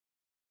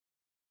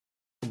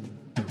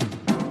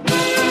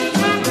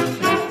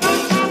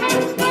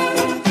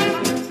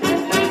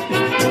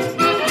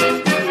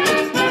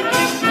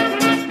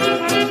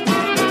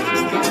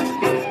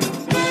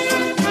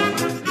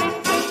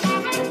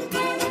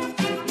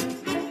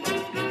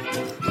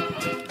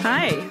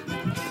Hi.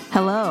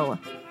 Hello.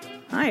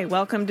 Hi,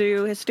 welcome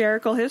to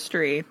Hysterical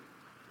History.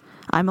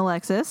 I'm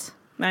Alexis.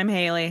 I'm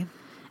Haley.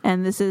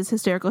 And this is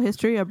Hysterical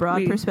History, a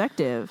broad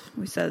perspective.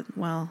 We said,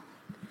 I'm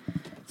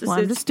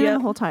just doing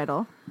the whole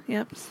title.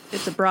 Yep,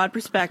 it's a broad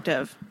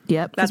perspective.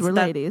 Yep, because we're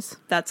ladies.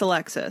 That's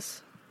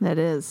Alexis. That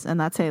is, and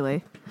that's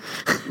Haley.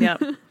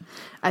 Yep.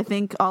 I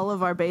think all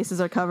of our bases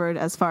are covered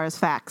as far as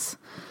facts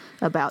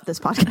about this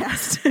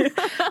podcast.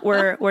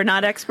 We're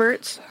not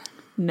experts.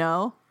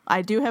 No.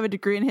 I do have a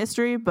degree in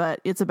history, but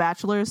it's a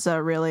bachelor's, so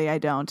really I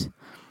don't.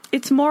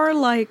 It's more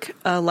like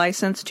a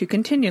license to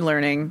continue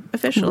learning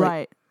officially.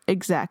 Right,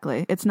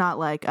 exactly. It's not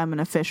like I'm an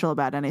official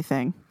about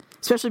anything.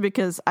 Especially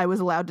because I was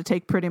allowed to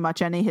take pretty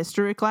much any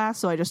history class,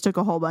 so I just took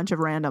a whole bunch of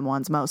random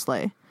ones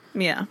mostly.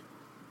 Yeah.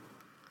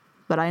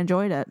 But I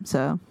enjoyed it,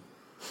 so...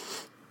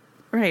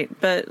 Right,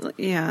 but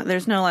yeah,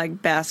 there's no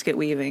like basket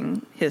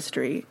weaving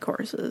history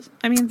courses.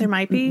 I mean, there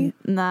might be.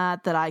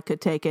 Not that I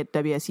could take at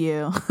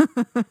WSU.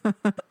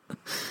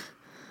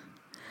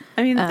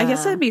 I mean, I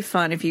guess that'd be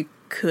fun if you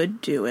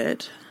could do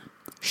it.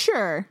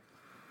 Sure.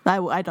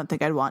 I don't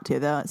think I'd want to,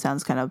 though. It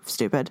sounds kind of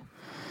stupid.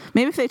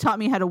 Maybe if they taught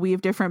me how to weave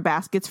different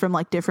baskets from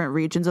like different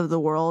regions of the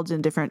world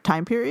in different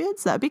time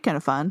periods, that'd be kind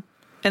of fun.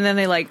 And then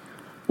they like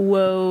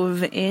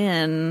wove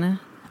in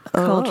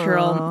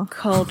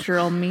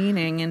cultural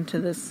meaning into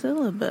the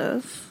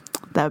syllabus.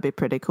 That would be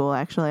pretty cool,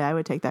 actually. I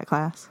would take that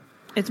class.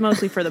 It's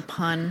mostly for the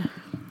pun.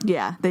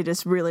 Yeah, they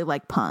just really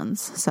like puns,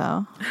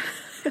 so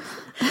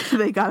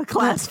they got a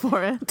class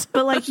for it.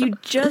 But like, you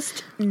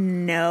just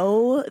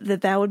know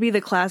that would be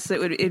the class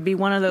it'd be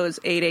one of those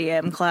 8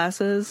 a.m.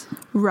 classes.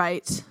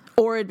 Right.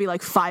 Or it'd be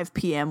like 5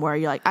 p.m. where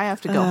you're like, I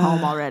have to go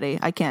home already.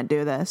 I can't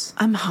do this.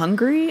 I'm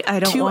hungry. I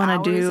don't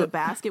want to do 2 hours of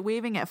basket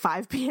weaving at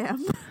 5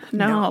 p.m.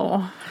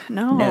 No,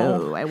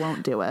 I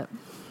won't do it.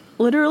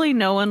 Literally,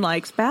 no one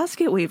likes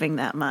basket weaving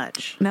that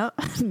much. No,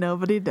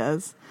 nobody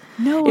does.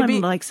 No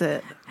one likes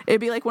it.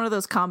 It'd be like one of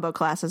those combo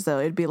classes, though.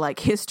 It'd be like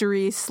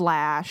history /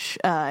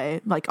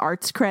 like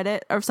arts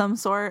credit of some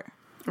sort.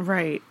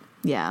 Right.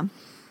 Yeah.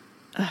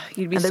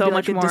 You'd be and so be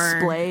much like more a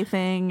display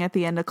thing at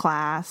the end of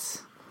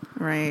class.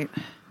 Right.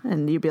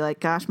 And you'd be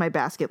like, gosh, my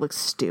basket looks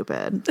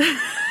stupid.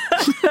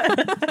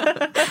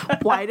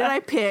 Why did I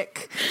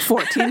pick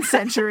 14th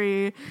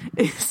century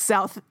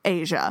South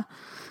Asia?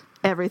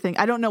 Everything.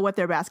 I don't know what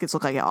their baskets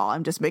look like at all.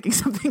 I'm just making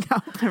something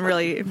up. I'm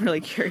really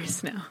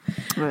curious now.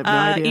 I have no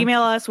idea.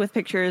 Email us with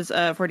pictures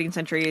of 14th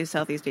century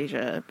Southeast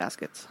Asia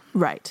baskets.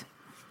 Right.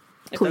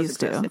 Please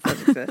do. If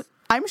those exist.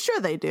 I'm sure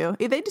they do.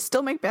 They just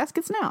still make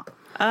baskets now.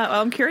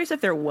 I'm curious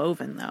if they're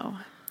woven, though.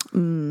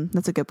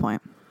 That's a good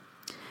point.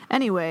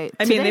 Anyway,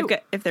 I mean,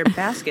 if they're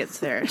baskets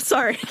there.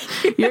 Sorry.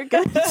 You're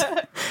good.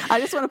 I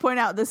just want to point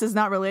out this is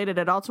not related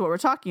at all to what we're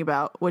talking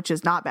about, which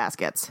is not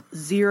baskets.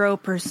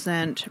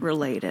 0%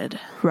 related.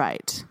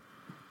 Right.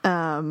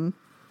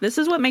 This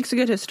is what makes a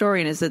good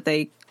historian, is that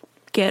they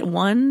get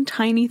one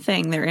tiny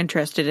thing they're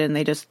interested in.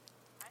 They just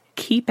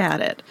keep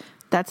at it.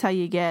 That's how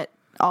you get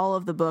all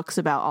of the books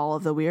about all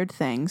of the weird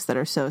things that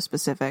are so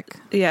specific.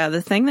 Yeah,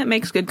 the thing that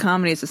makes good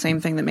comedy is the same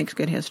thing that makes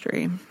good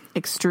history.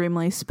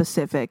 Extremely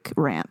specific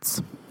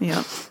rants.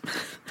 Yep.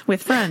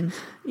 With friends.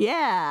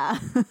 Yeah.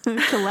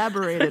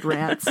 Collaborated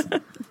rants.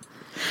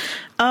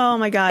 Oh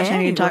my gosh, anyway,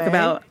 I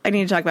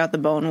need to talk about the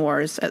Bone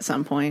Wars at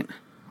some point.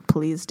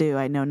 Please do.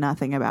 I know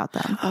nothing about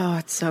them. Oh,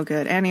 it's so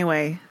good.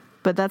 Anyway.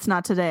 But that's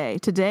not today.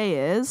 Today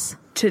is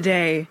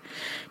I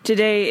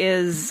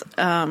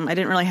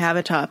didn't really have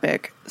a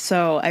topic,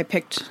 so I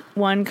picked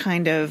one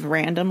kind of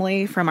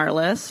randomly from our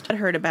list I'd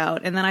heard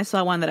about, and then I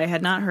saw one that I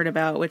had not heard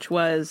about, which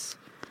was,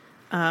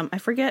 I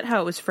forget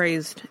how it was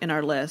phrased in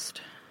our list.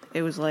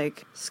 It was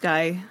like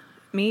sky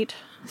meat.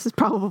 This is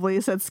probably,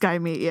 it said sky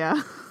meat,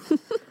 yeah.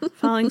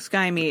 Falling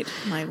sky meat.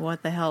 I'm like,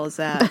 what the hell is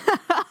that?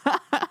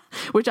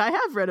 Which I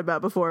have read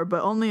about before,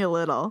 but only a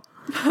little.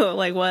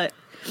 Like what?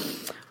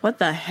 What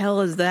the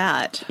hell is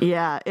that?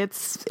 Yeah,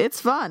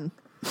 it's fun.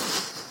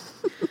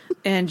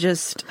 And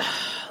just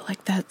like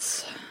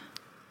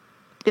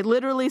it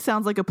literally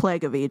sounds like a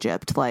plague of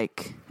Egypt,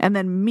 and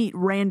then meat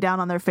rained down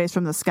on their face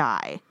from the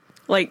sky.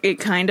 Like it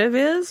kind of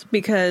is,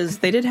 because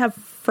they did have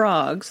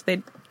frogs.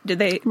 But did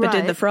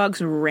the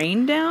frogs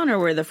rain down, or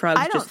were the frogs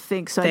just I don't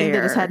think so. there? I think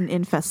they just had an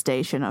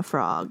infestation of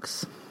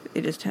frogs.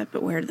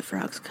 But where did the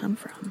frogs come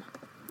from?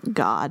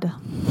 God.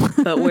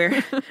 But where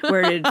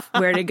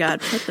did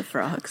God put the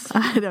frogs?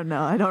 I don't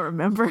know. I don't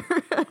remember.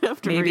 I'd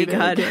have to Maybe read it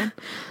God, again.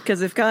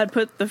 Because if God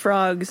put the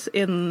frogs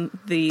in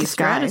the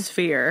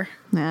stratosphere,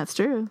 that's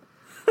true.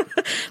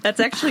 That's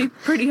actually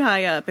pretty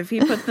high up. If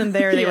he put them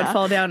there, they would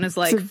fall down as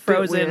like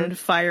frozen,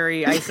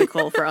 fiery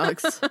icicle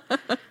frogs.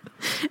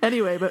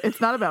 Anyway, but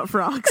it's not about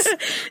frogs.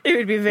 It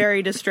would be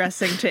very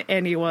distressing to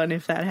anyone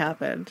if that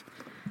happened.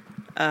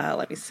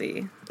 Let me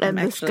see.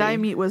 The sky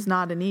meat was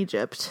not in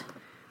Egypt.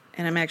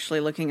 And I'm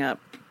actually looking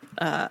up.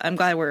 I'm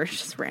glad we're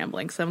just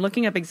rambling. So I'm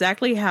looking up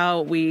exactly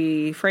how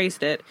we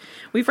phrased it.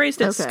 We phrased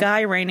it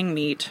sky raining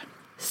meat.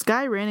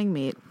 Sky raining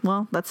meat.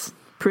 Well, that's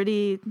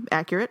pretty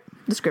accurate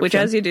description. Which,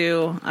 as you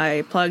do,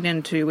 I plugged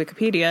into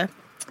Wikipedia.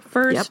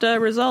 First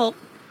result,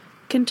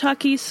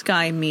 Kentucky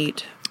Sky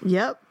Meat.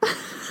 Yep.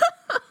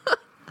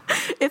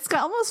 It's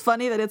almost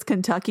funny that it's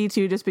Kentucky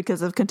too, just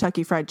because of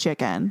Kentucky Fried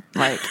Chicken.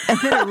 Like, and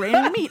then it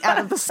raining meat out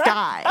of the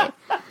sky.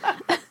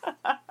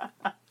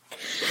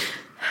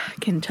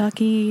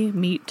 Kentucky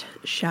Meat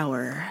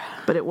Shower.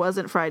 But it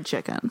wasn't fried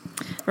chicken.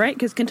 Right?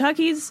 Because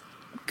Kentucky's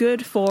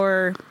good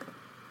for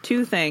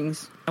two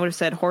things. I would have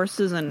said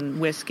horses and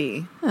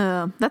whiskey.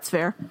 That's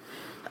fair.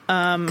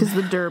 Because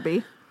the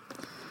Derby.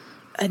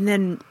 And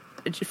then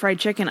fried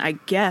chicken, I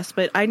guess.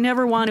 But I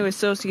never want to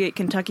associate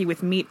Kentucky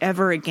with meat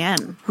ever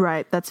again.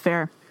 Right, that's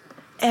fair.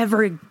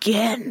 Ever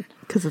again.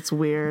 Because it's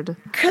weird.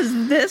 Because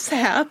this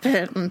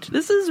happened.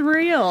 This is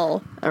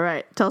real. All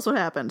right, tell us what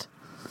happened.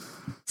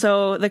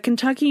 So the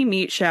Kentucky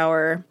Meat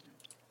Shower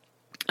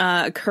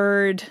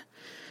occurred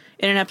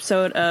in an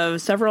episode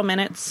of Several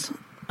Minutes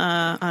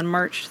on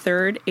March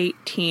 3rd,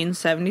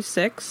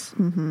 1876,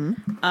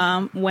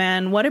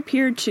 when what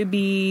appeared to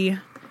be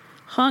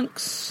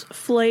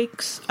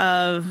flakes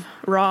of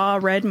raw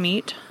red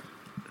meat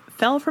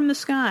fell from the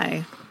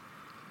sky.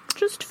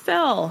 Just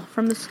fell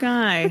from the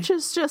sky. Which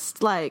is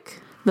just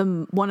like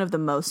one of the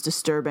most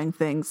disturbing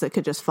things that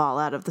could just fall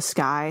out of the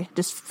sky.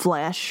 Just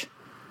flesh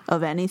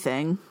of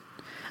anything.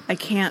 I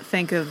can't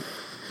think of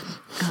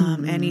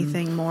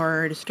anything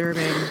more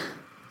disturbing.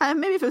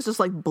 Maybe if it was just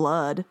like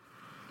blood.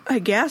 I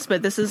guess,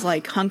 but this is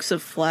like hunks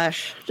of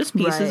flesh. Just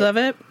pieces Right. of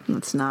it.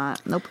 It's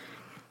not. Nope.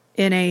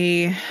 In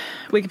a,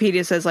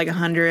 Wikipedia says like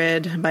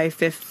 100 by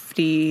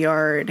 50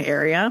 yard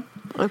area.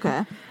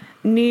 Okay.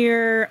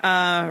 Near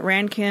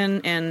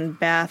Rankin and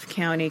Bath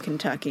County,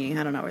 Kentucky.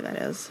 I don't know where that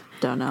is.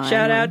 Don't know. Shout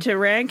anyway. out to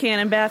Rankin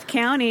and Bath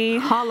County.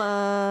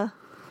 Holla.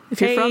 If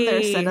you're from there,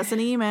 Hey. send us an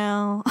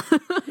email.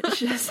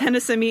 Send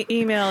us an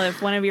email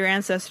if one of your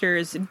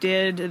ancestors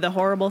did the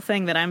horrible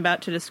thing that I'm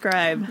about to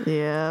describe.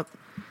 Yep.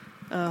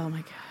 Oh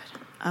my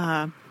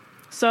god.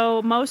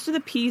 So most of the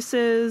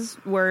pieces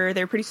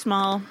they're pretty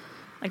small,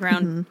 like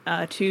around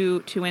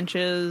 2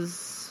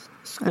 inches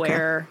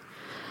square.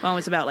 One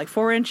was about like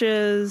 4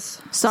 inches.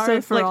 Sorry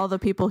So, for like, all the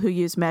people who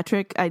use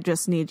metric. I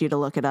just need you to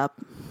look it up.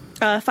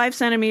 5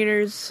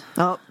 centimeters.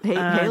 Oh,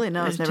 Haley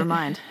knows. Never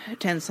mind.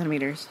 10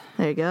 centimeters.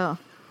 There you go.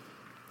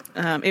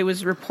 It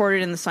was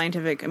reported in the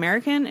Scientific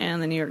American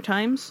and the New York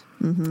Times,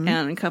 and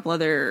a couple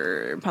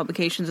other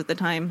publications at the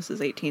time. This is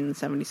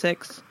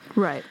 1876.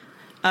 Right.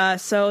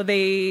 So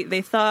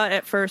they thought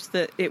at first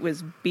that it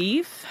was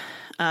beef.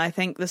 I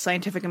think the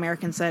Scientific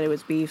American said it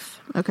was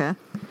beef. Okay.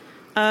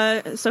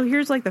 So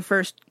here's like the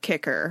first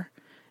kicker,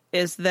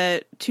 is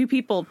that 2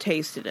 people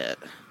tasted it.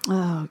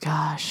 Oh,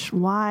 gosh.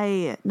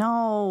 Why?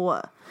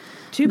 No.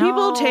 2 No.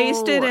 people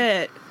tasted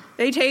it.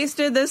 They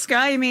tasted the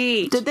sky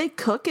meat. Did they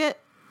cook it?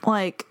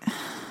 Like,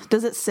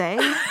 does it say?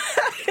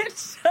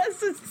 It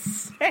doesn't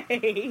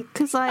say.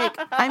 Because, like,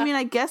 I mean,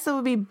 I guess it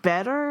would be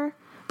better,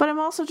 but I'm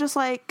also just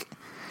like,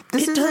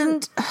 this It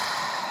isn't.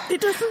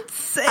 It doesn't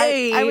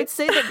say. I would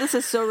say that this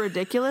is so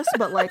ridiculous,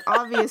 but, like,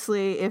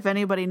 obviously, if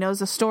anybody knows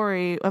the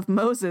story of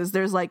Moses,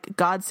 there's, like,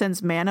 God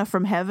sends manna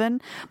from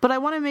heaven. But I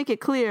want to make it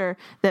clear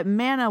that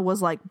manna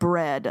was like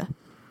bread.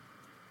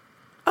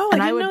 Oh,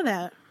 And I I didn't would- know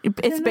that. It's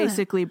know that.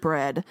 basically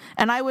bread.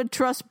 And I would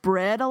trust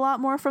bread a lot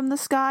more from the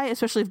sky,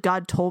 especially if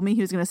God told me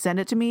he was going to send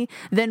it to me,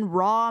 than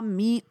raw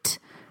meat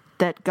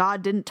that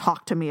God didn't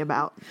talk to me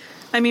about.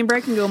 I mean,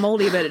 bread can go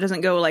moldy, but it doesn't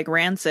go like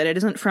rancid. It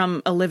isn't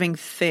from a living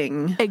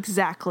thing.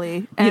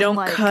 Exactly. You don't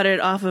like, cut it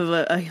off of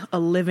a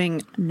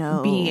living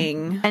no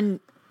being.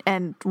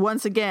 And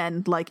once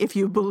again, like, if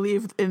you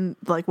believe in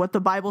like what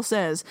the Bible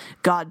says,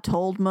 God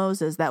told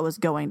Moses that was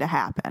going to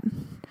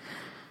happen.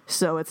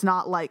 So it's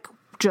not like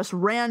just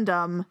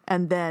random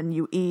and then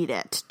you eat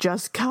it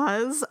just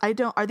cuz.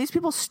 Are these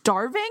people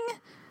starving?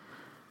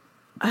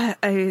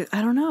 I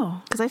don't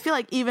know. Because I feel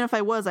like even if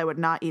I was, I would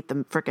not eat the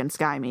frickin'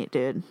 sky meat,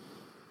 dude.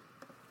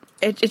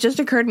 It just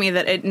occurred to me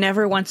that it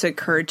never once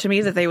occurred to me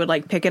that they would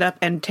like pick it up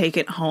and take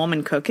it home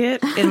and cook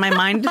it. In my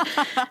mind,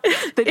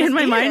 They just in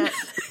my eat mind,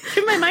 it.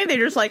 in my mind, they're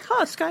just like,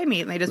 "Oh, sky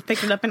meat," and they just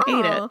picked it up and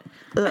ate it.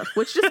 Ugh,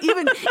 which just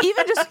even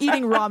just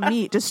eating raw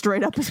meat just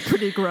straight up is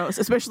pretty gross,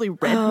 especially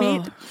red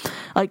meat.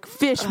 Like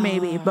fish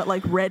maybe, but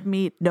like red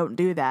meat, don't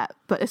do that.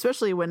 But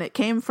especially when it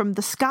came from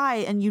the sky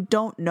and you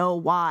don't know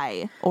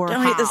why or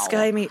Don't how. eat the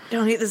sky meat.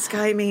 Don't eat the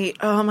sky meat.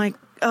 Oh my!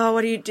 Oh,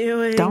 what are you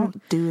doing?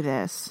 Don't do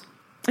this.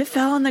 It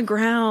fell on the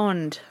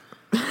ground.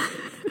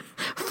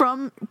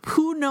 From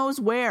who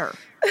knows where.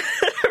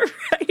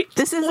 Right?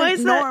 This Why isn't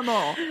is that-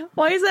 normal.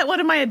 Why is that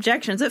one of my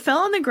objections? It fell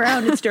on the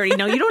ground. It's dirty.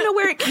 No, you don't know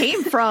where it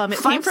came from. It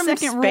came from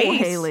 5-second space. rule,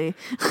 Haley.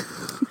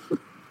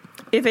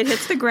 If it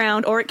hits the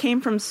ground or it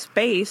came from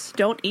space,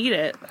 don't eat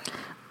it.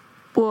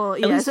 Well,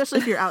 yeah, least- especially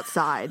if you're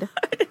outside.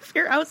 If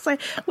you're outside,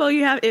 well,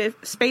 if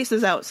space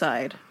is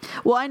outside.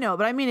 Well, I know,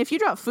 but I mean, if you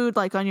drop food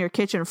like on your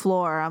kitchen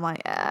floor, I'm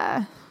like,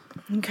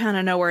 You kind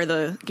of know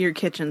where your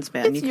kitchen's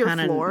been. It's your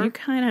floor. You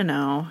kind of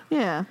know.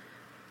 yeah.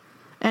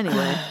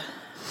 Anyway.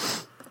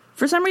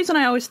 For some reason,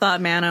 I always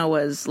thought manna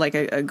was like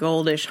a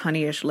goldish,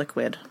 honeyish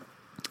liquid.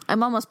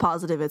 I'm almost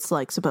positive it's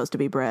like supposed to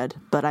be bread,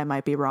 but I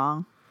might be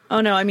wrong.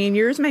 Oh no, I mean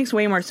yours makes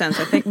way more sense.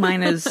 I think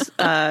mine is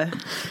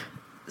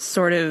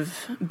sort of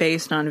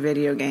based on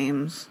video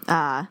games.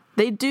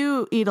 They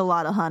do eat a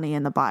lot of honey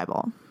in the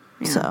Bible.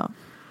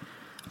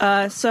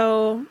 Yeah.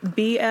 So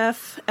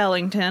B.F.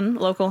 Ellington,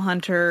 local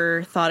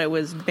hunter, thought it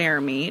was bear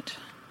meat.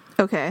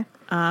 Okay.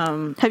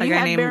 Have you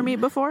had bear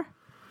meat before?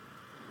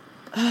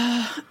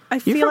 I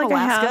feel like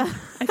Alaska? I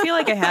have. I feel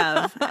like I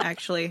have,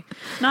 actually.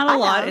 Not a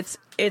lot. Have.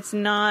 It's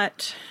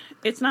not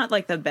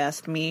like the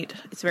best meat.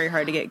 It's very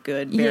hard to get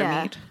good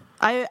bear meat.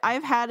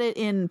 I've had it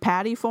in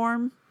patty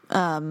form.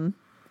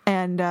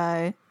 And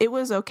it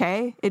was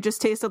okay. It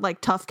just tasted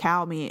like tough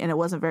cow meat, and it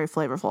wasn't very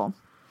flavorful.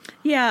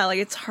 Yeah, like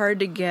it's hard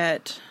to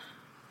get.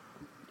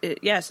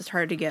 Yes, it's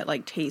hard to get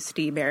like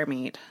tasty bear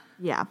meat.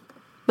 Yeah,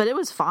 but it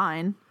was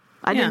fine.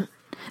 I didn't.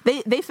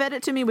 They fed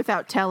it to me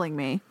without telling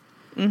me.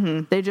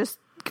 Mm-hmm. They just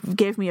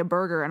gave me a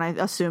burger, and I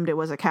assumed it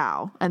was a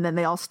cow. And then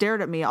they all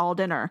stared at me all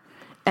dinner.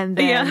 And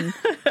then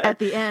at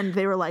the end,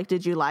 they were like,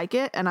 "Did you like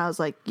it?" And I was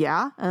like,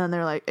 "Yeah." And then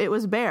they're like, "It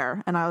was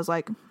bear." And I was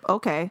like,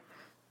 "Okay."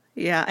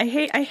 Yeah, I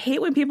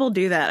hate when people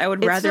do that. I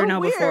would rather know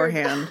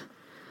beforehand.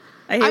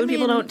 I hate when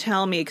people don't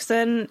tell me, because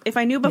then if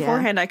I knew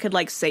beforehand, I could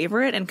like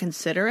savor it and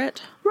consider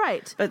it.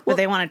 Right. But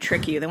they want to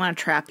trick you. They want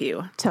to trap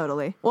you.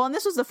 Totally. Well, and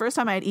this was the first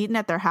time I had eaten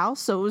at their house,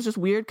 so it was just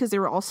weird because they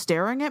were all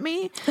staring at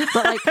me.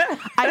 But like,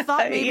 I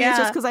thought maybe it's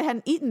just because I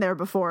hadn't eaten there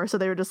before, so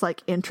they were just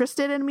like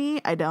interested in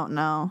me. I don't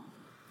know.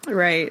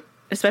 Right.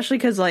 Especially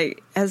because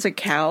like, as a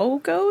cow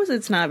goes,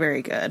 it's not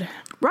very good.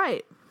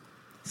 Right.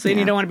 So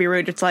you don't want to be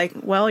rude. It's like,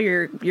 well,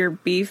 your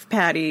beef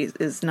patty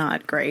is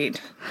not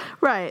great.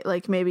 Right.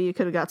 Like maybe you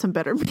could have got some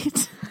better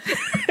meat.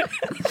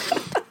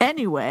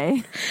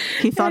 Anyway,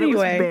 he thought it was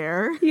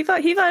bear. He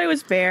thought it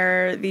was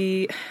bear.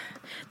 The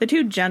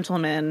two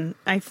gentlemen,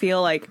 I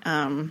feel like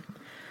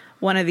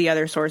one of the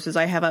other sources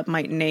I have up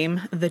might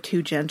name the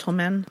two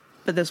gentlemen,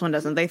 but this one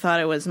doesn't. They thought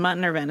it was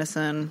mutton or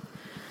venison.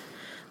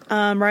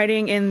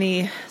 Writing in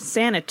the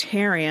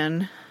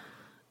Sanitarian,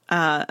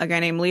 a guy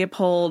named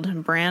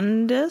Leopold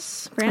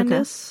Brandes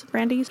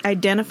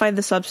identified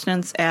the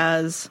substance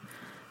as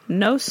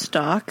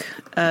nostoc,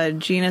 a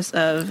genus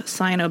of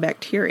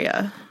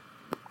cyanobacteria.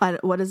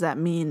 What does that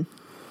mean?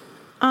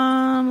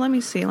 Let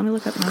me see. Let me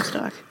look up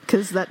nostoc.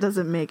 Because that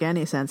doesn't make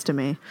any sense to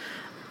me.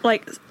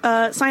 Like,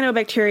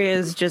 cyanobacteria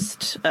is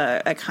just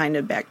a kind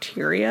of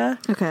bacteria.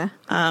 Okay.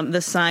 The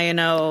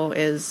cyano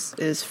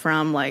is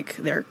from, like,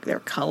 their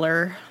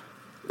color.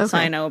 Okay.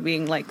 Cyano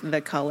being, like,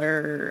 the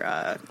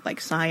color,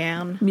 like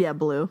cyan. Yeah,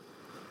 blue.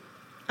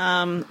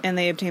 And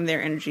they obtain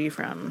their energy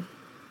from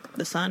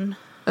the sun.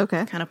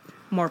 Okay. Kind of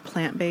more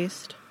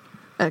plant-based.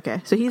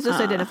 Okay, so he's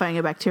just identifying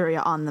a bacteria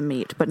on the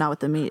meat, but not what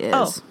the meat is.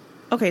 Oh,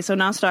 okay, so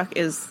nostoc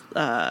is,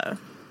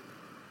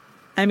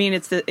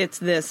 it's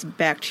this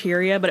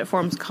bacteria, but it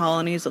forms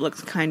colonies. It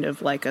looks kind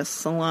of like a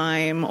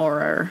slime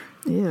or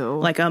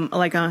like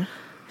a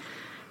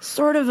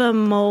sort of a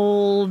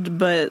mold,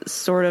 but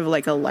sort of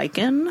like a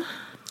lichen.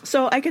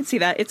 So I could see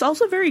that. It's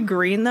also very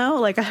green, though.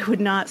 Like, I would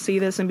not see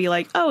this and be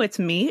like, oh, it's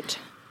meat.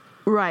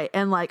 Right,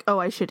 and like, oh,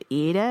 I should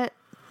eat it?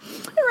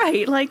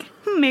 Right, like,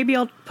 maybe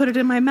I'll put it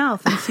in my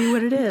mouth and see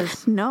what it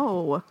is.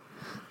 No.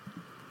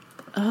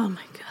 Oh,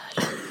 my God.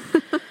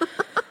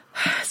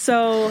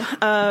 So,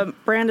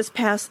 Brandes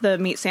passed the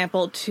meat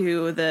sample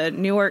to the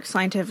Newark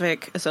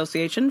Scientific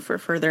Association for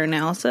further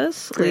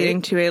analysis,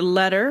 leading to a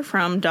letter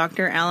from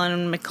Dr.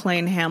 Alan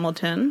McLean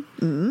Hamilton,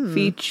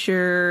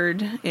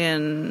 featured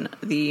in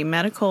the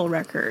medical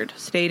record,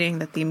 stating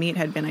that the meat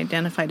had been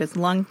identified as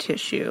lung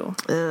tissue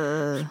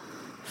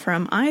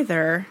from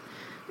either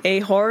a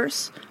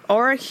horse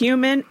or a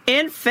human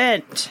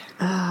infant.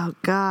 Oh,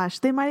 gosh.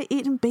 They might have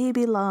eaten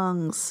baby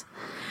lungs.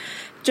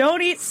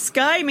 Don't eat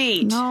sky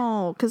meat.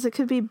 No, because it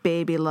could be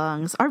baby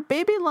lungs. Are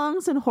baby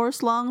lungs and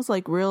horse lungs,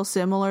 like, real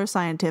similar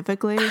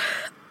scientifically?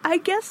 I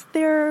guess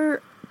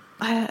they're...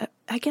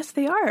 I guess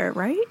they are,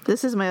 right?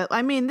 This is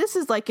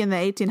like in the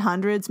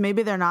 1800s.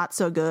 Maybe they're not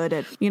so good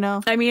at,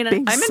 I mean,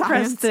 I'm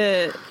impressed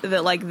that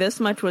like this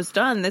much was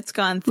done. It's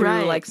gone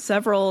through like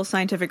several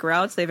scientific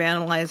routes. They've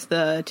analyzed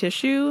the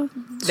tissue.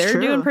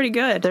 They're doing pretty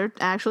good. They're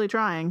actually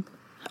trying.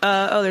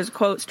 There's a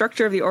quote,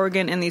 structure of the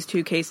organ in these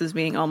two cases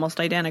being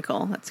almost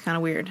identical. That's kind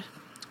of weird.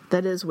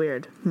 That is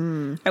weird.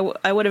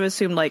 I would have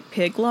assumed like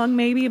pig lung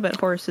maybe, but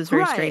horse is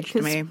very strange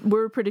to me.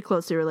 We're pretty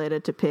closely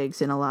related to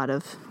pigs in a lot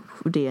of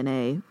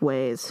DNA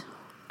ways.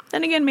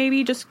 Then again,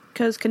 maybe just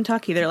because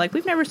Kentucky, they're like,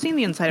 we've never seen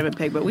the inside of a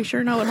pig, but we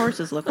sure know what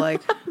horses look like.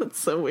 That's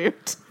so weird.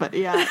 But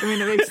yeah, I mean,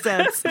 it makes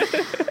sense.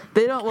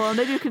 They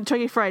do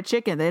Kentucky Fried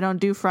Chicken. They don't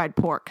do fried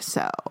pork,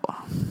 so.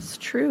 It's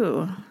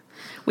true.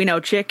 We know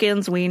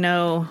chickens, we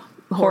know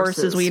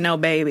horses, we know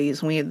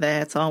babies.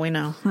 That's all we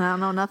know. I don't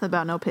know nothing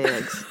about no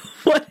pigs.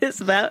 What is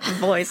that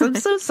voice? I'm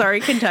so sorry,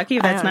 Kentucky.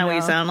 That's not what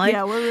you sound like.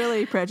 Yeah, we're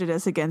really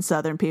prejudiced against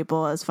Southern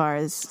people as far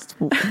as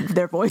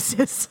their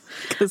voices.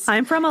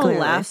 I'm from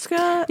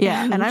Alaska.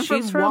 Yeah, and I'm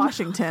from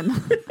Washington.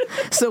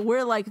 So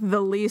we're like the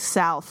least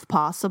South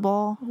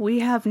possible.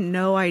 We have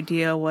no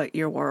idea what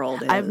your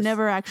world is. I've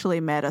never actually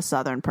met a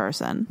Southern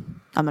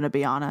person, I'm going to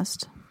be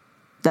honest,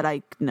 that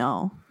I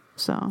know.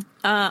 So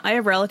I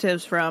have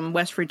relatives from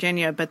West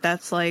Virginia, but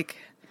that's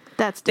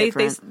That's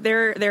different.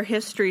 Their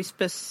history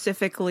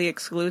specifically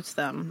excludes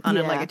them on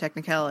like a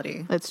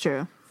technicality. That's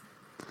true.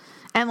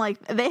 And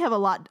like they have a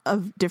lot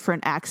of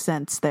different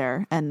accents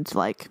there, and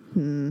like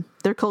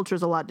their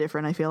culture's a lot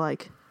different, I feel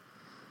like.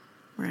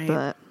 Right.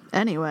 But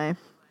anyway.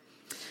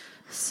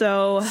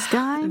 So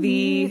Sky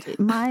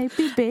might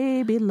be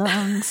baby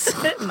lungs.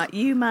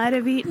 You might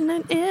have eaten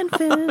an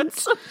infant.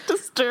 It's so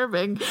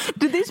disturbing.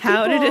 Did these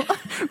people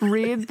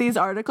read these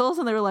articles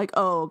and they were like,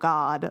 "Oh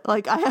God,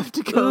 like I have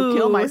to go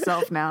kill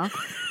myself now"?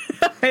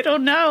 I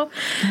don't know.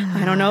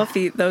 I don't know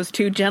if those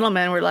two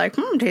gentlemen were like,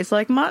 tastes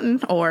like mutton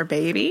or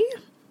baby.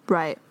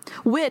 Right.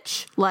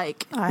 Which,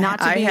 like,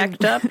 I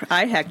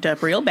hecked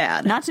up real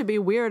bad. Not to be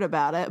weird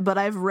about it, but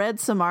I've read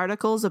some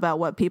articles about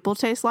what people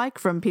taste like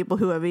from people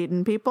who have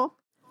eaten people.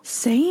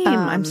 Same.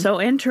 I'm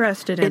so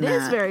interested in that. It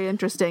is very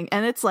interesting.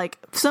 And it's like,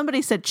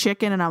 somebody said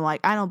chicken, and I'm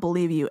like, I don't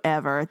believe you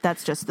ever.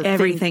 That's just the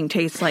Everything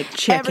tastes like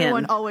chicken.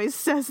 Everyone always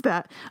says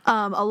that.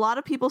 A lot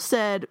of people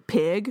said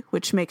pig,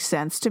 which makes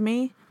sense to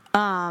me.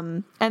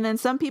 And then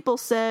some people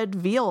said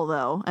veal,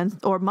 though,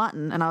 or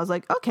mutton. And I was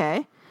like,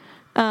 okay.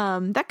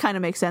 That kind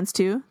of makes sense,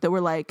 too. That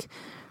we're like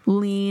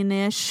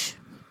leanish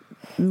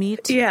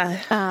meat.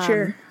 Yeah,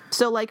 sure.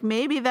 So, like,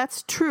 maybe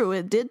that's true.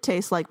 It did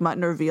taste like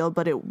mutton or veal,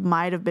 but it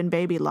might have been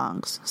baby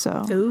lungs.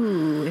 So,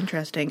 ooh,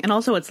 interesting. And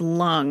also, it's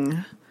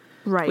lung,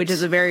 right? Which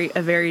is a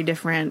very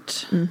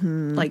different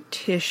like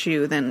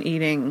tissue than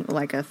eating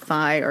like a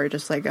thigh or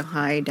just like a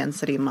high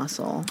density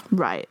muscle.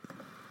 Right.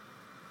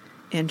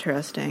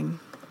 Interesting.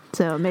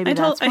 So maybe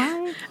that's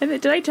why.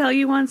 Did I tell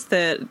you once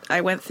that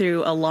I went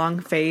through a long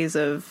phase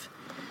of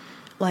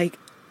like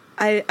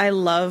I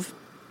love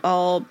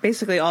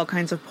basically all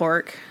kinds of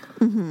pork.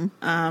 But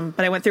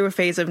I went through a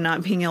phase of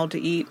not being able to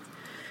eat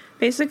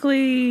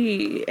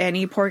basically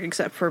any pork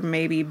except for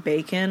maybe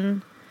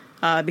bacon,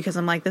 because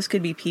I'm like, this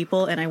could be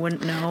people and I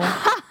wouldn't know.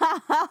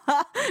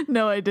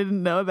 No, I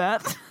didn't know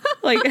that.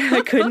 Like,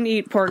 I couldn't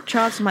eat pork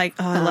chops. I'm like,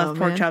 I love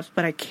pork chops,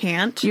 but I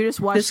can't. You just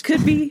watch. This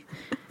could be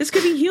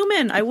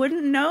human. I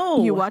wouldn't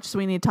know. You watch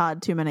Sweeney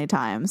Todd too many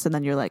times, and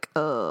then you're like,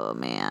 oh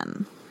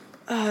man.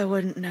 Oh, I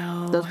wouldn't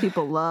know. Those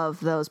people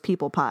love those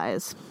people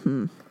pies.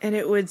 And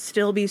it would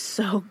still be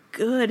so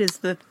good is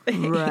the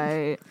thing.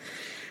 Right.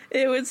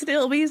 It would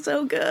still be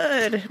so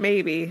good.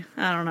 Maybe.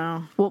 I don't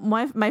know. Well,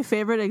 my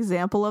favorite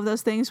example of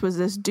those things was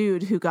this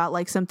dude who got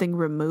like something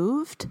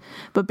removed,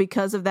 but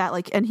because of that,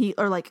 like,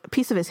 or like a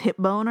piece of his hip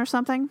bone or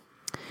something.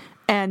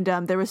 And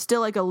there was still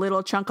like a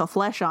little chunk of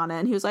flesh on it.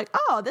 And he was like,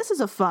 oh, this is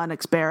a fun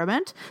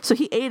experiment. So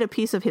he ate a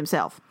piece of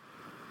himself.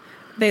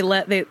 They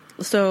let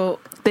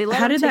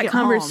how did that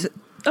conversation?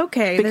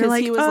 Okay, because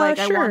like, he was like,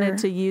 sure. I wanted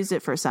to use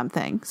it for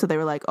something. So they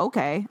were like,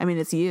 okay. I mean,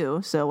 it's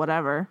you, so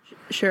whatever.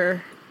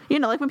 Sure. You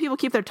know, like when people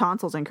keep their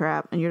tonsils and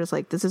crap, and you're just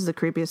like, this is the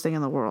creepiest thing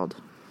in the world.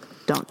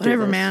 Don't do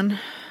whatever, this. man.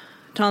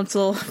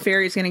 Tonsil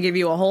fairy's going to give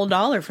you a whole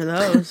 $1 for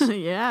those.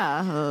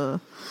 Yeah.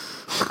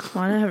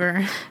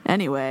 Whatever.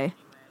 Anyway.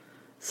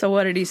 So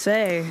what did he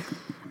say?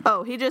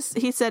 Oh,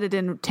 he said it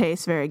didn't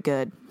taste very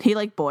good. He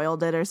like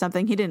boiled it or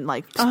something. He didn't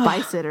like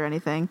spice it or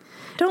anything.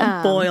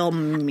 Don't boil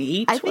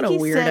meat. What a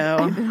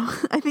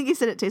weirdo. I think he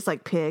said it tastes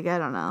like pig. I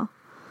don't know.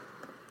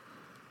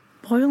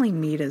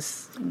 Boiling meat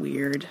is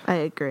weird. I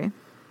agree.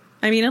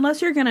 I mean,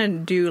 unless you're going to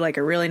do like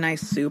a really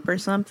nice soup or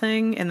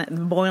something, and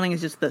that boiling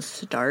is just the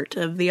start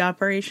of the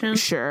operation.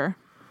 Sure.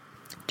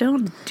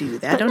 Don't do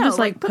that. Don't just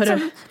like put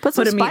a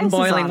meat in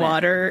boiling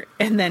water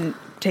and then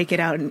take it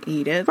out and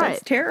eat it. Right.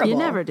 That's terrible. You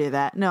never do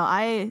that. No,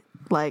 I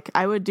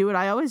would do what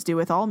I always do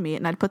with all meat,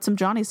 and I'd put some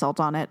Johnny salt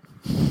on it.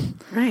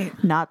 Right.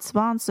 Not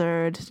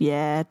sponsored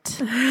yet.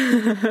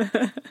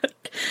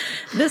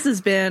 This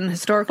has been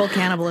Historical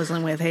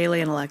Cannibalism with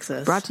Haley and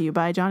Alexis. Brought to you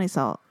by Johnny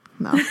Salt.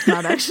 No,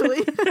 not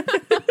actually.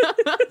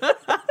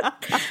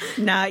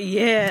 Not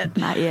yet.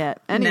 Not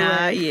yet. Anyway.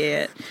 Not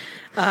yet.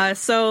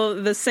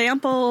 So the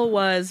sample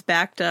was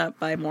backed up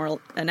by more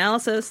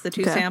analysis. The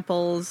two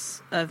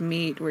samples of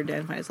meat were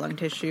identified as lung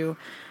tissue.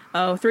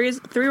 Oh, three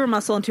were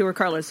muscle and 2 were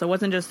cartilage, so it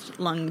wasn't just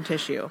lung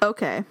tissue.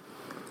 Okay.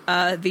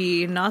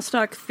 The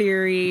Nostoc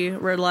theory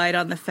relied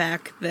on the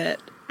fact that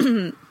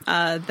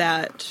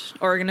that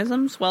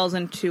organism swells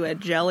into a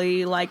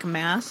jelly-like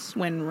mass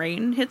when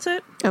rain hits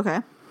it. Okay.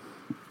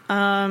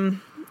 And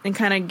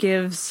kind of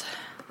gives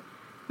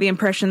the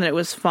impression that it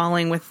was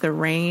falling with the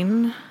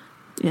rain.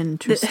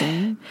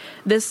 Interesting.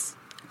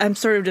 I'm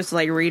sort of just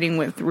like reading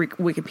with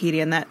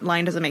Wikipedia, and that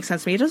line doesn't make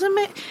sense to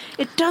me.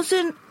 It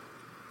doesn't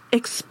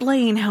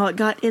explain how it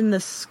got in the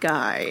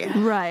sky.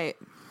 Right.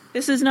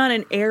 This is not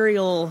an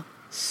aerial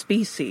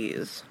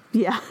species.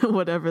 Yeah,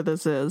 whatever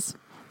this is.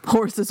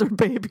 Horses or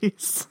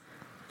babies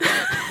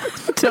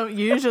don't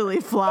usually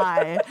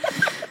fly.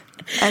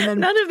 And then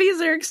none of these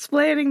are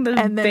explaining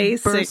the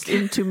burst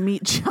into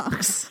meat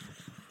chunks.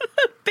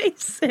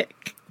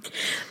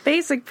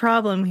 Basic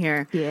problem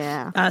here.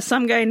 Yeah.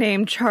 Some guy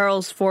named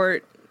Charles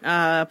Fort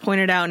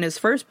pointed out in his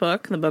first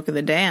book, The Book of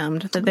the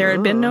Damned, that there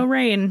had been no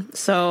rain.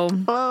 So,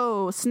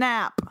 oh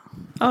snap!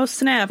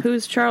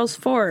 Who's Charles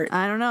Fort?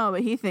 I don't know,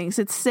 but he thinks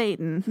it's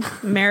Satan.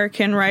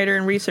 American writer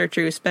and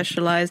researcher who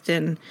specialized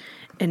in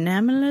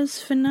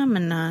Anomalous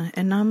phenomena.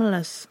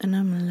 Anomalous.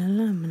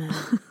 Anomalous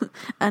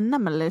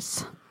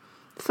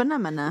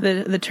phenomena.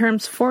 The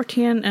terms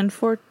Fortean and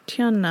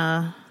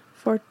Fortuna.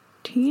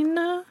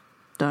 Fortina?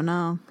 Don't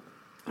know.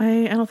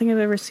 I don't think I've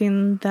ever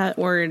seen that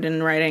word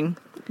in writing.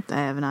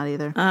 I have not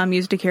either.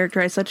 Used to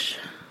characterize such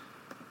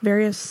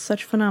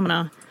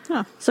phenomena.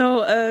 Huh.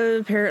 So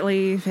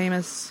apparently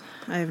famous.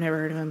 I've never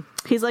heard of him.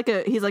 He's like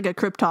a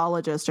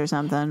cryptologist or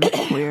something.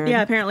 Weird.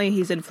 Yeah, apparently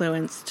he's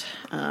influenced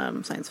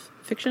science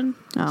fiction,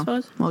 I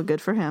suppose. Well,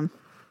 good for him.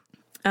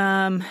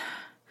 Oh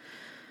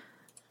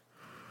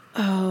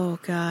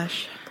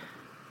gosh.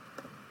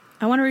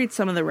 I want to read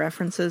some of the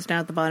references down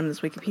at the bottom of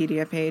this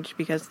Wikipedia page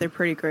because they're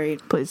pretty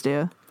great. Please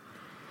do.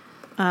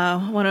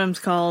 One of them's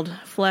called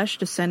Flesh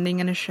Descending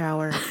in a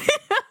Shower.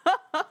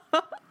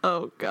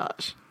 Oh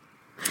gosh.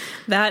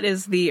 That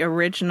is the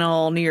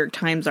original New York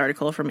Times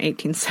article from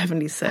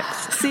 1876.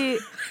 See,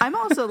 I'm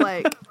also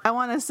like, I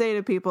want to say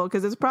to people,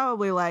 because it's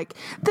probably like,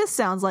 this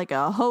sounds like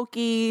a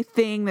hokey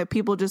thing that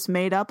people just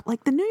made up.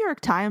 Like, the New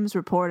York Times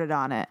reported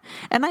on it.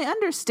 And I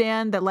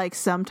understand that, like,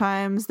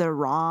 sometimes they're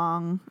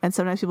wrong, and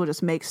sometimes people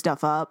just make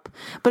stuff up.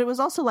 But it was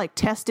also, like,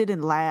 tested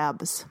in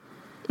labs.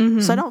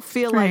 Mm-hmm. So I don't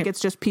feel like it's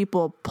just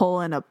people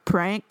pulling a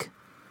prank.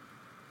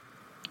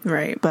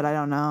 Right. But I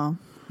don't know.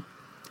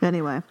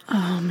 Anyway.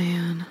 Oh,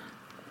 man.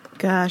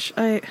 Gosh,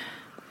 I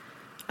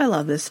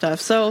love this stuff.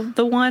 So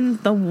the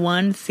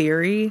one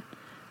theory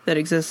that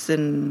exists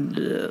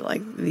in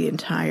like the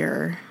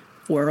entire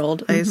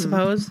world, I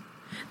suppose,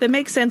 that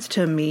makes sense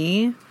to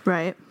me.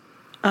 Right.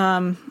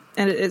 And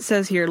it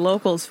says here,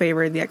 locals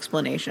favored the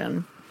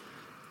explanation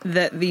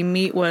that the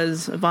meat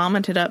was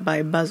vomited up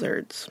by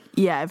buzzards.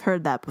 Yeah, I've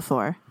heard that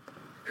before.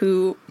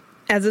 Who,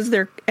 as is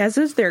their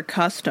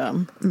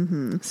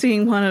custom,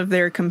 seeing one of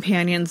their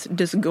companions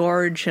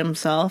disgorge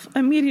himself,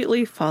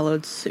 immediately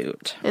followed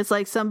suit. It's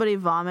like somebody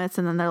vomits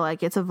and then they're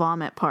like, it's a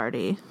vomit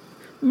party.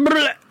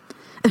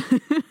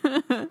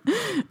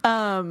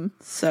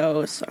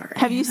 So sorry.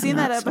 Have you seen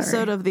that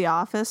episode of The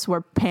Office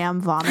where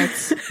Pam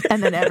vomits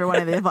and then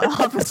everyone in the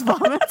office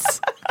vomits?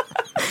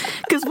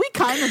 Because we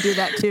kind of do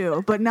that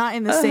too, but not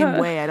in the same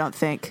way, I don't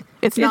think.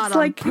 It's not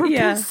on purpose.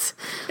 Yeah,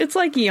 it's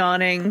like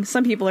yawning.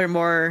 Some people are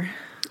more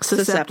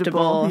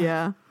susceptible.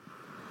 Yeah.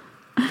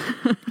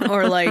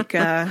 Or like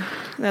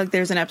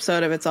there's an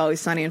episode of It's Always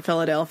Sunny in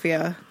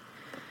Philadelphia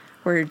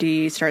where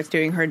Dee starts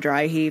doing her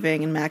dry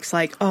heaving and Mac's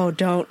like, oh,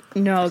 don't,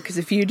 no, because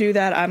if you do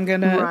that, I'm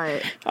gonna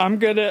do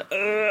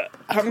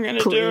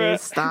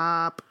it.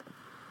 Stop.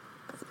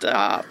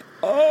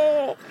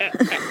 Oh.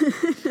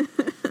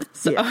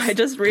 So yes. I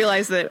just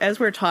realized that as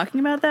we're talking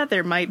about that,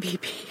 there might be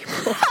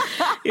people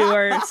who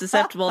are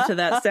susceptible to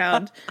that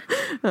sound.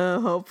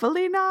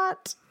 Hopefully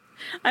not.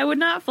 I would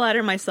not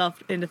flatter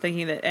myself into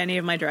thinking that any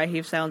of my dry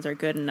heave sounds are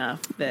good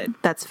enough that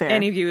that's fair.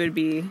 Any of you would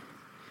be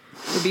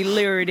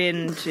lured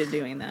into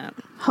doing that.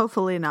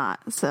 Hopefully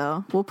not.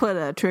 So we'll put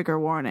a trigger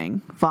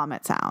warning: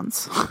 vomit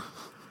sounds.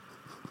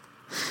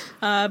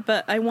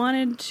 But I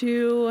wanted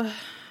to.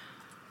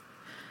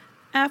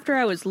 After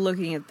I was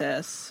looking at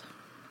this,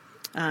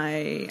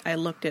 I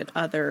looked at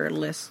other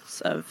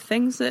lists of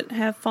things that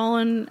have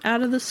fallen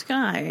out of the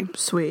sky.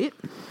 Sweet.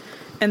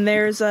 And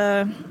there's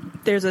a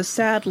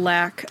sad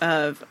lack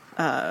of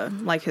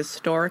like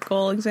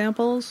historical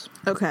examples.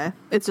 Okay.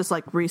 It's just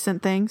like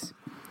recent things.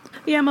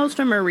 Yeah, most of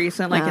them are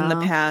recent, like in the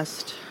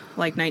past,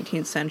 like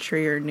 19th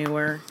century or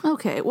newer.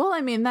 Okay. Well,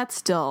 I mean, that's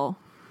still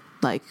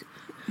like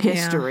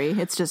history.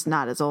 Yeah. It's just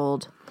not as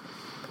old.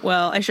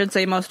 Well, I should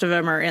say most of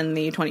them are in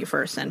the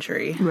 21st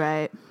century.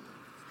 Right.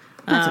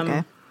 That's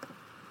okay.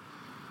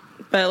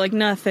 But like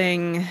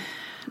nothing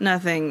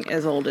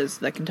as old as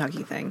the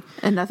Kentucky thing.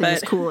 And nothing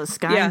as cool as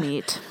sky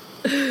meat.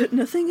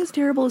 Nothing as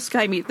terrible as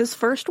sky meat. This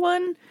first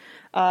one,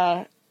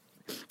 I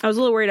was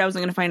a little worried I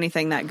wasn't going to find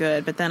anything that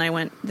good, but then I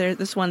went there.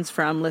 This one's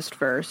from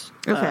Listverse.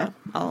 Okay.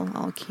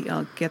 I'll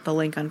get the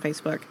link on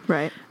Facebook.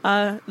 Right.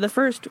 The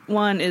first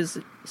one is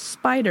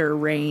Spider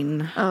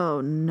Rain. Oh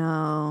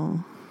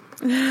no.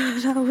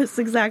 That was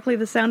exactly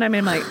the sound I made.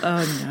 I'm like,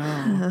 oh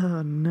no.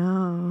 Oh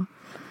no.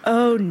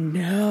 Oh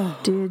no.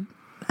 Dude,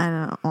 I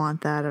don't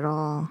want that at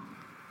all.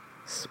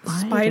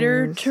 Spiders.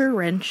 Spider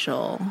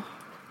torrential.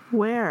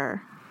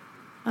 Where?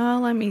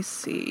 Let me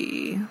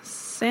see.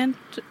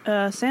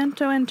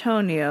 Santo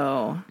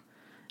Antonio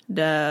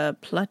de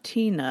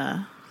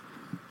Platina,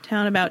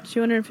 town about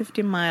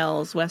 250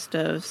 miles west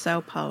of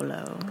Sao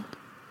Paulo.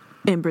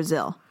 In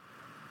Brazil?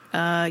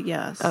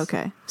 Yes.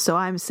 Okay, so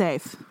I'm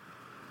safe.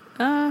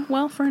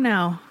 Well, for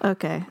now.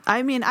 Okay.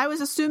 I mean, I was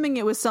assuming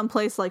it was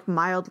someplace like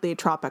mildly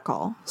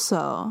tropical,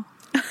 so...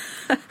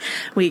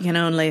 We can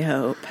only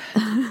hope.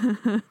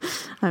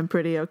 I'm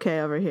pretty okay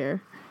over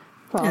here.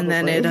 Probably. And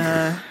then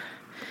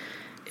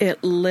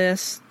it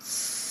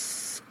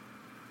lists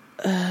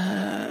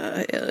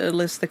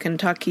the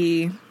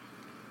Kentucky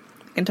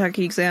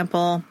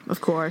example,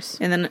 of course.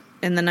 And then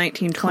in the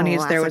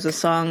 1920s, there was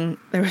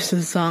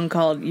a song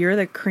called "You're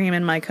the Cream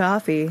in My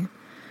Coffee,"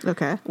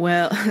 Okay.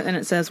 Well, and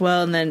it says,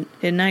 well, and then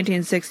in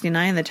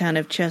 1969, the town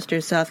of Chester,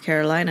 South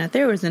Carolina,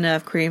 there was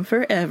enough cream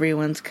for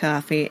everyone's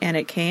coffee, and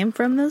it came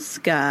from the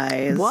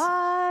skies.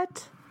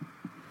 What?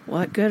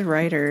 What good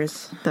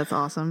writers. That's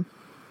awesome.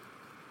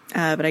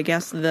 But I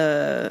guess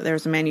there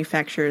was a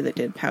manufacturer that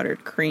did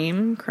powdered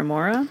cream,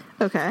 Cremora,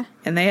 Okay.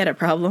 and they had a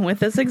problem with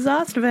this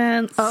exhaust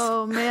vents.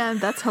 Oh man,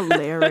 that's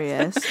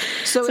hilarious.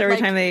 So every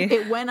time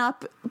it went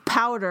up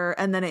powder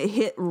and then it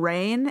hit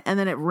rain and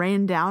then it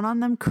rained down on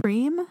them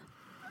cream?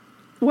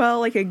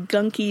 Well, like a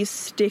gunky,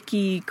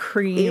 sticky,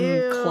 cream,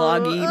 Ew,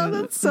 cloggy oh,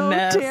 that's so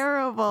mess.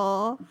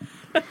 terrible.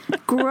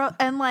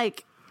 And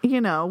like,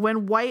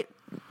 when white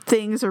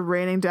things are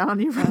raining down on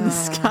you from the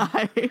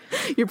sky,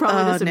 you're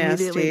probably just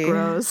immediately nasty.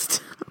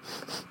 grossed.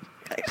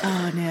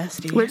 Oh,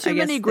 nasty. There's too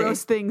many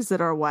gross things that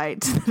are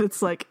white.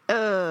 It's like,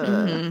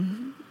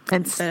 and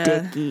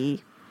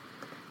sticky.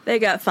 They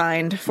got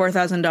fined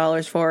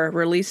 $4,000 for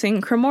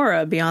releasing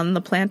Cremora beyond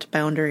the plant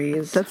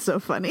boundaries. That's so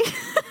funny.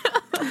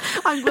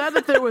 I'm glad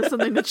that there was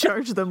something to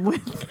charge them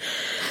with.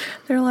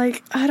 They're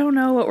like, I don't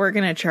know what we're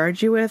going to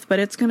charge you with, but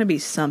it's going to be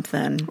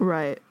something.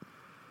 Right.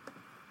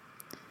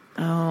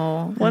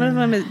 Oh, one of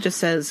them just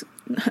says,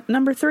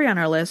 number 3 on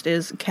our list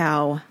is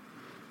cow.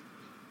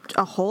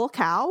 A whole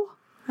cow?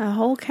 A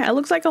whole cow. It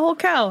looks like a whole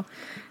cow.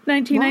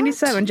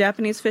 1997,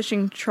 Japanese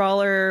fishing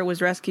trawler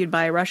was rescued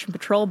by a Russian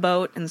patrol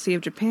boat in the Sea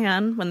of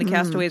Japan. When the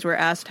castaways were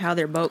asked how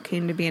their boat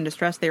came to be in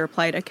distress, they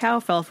replied, a cow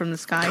fell from the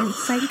sky and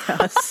sank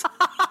us.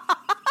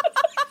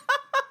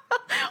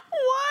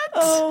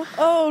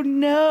 Oh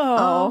no.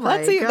 Oh my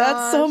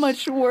that's so gosh.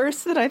 much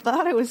worse than I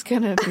thought it was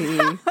going to be.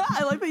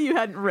 I like that you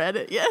hadn't read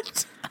it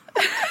yet.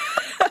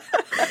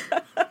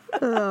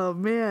 Oh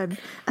man,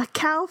 a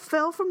cow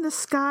fell from the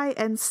sky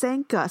and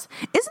sank us.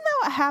 Isn't that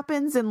what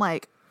happens in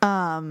like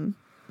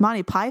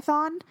Monty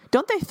Python?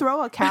 Don't they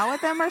throw a cow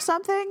at them or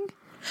something?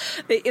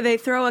 They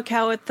throw a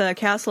cow at the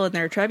castle in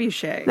their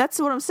trebuchet. That's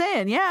what I'm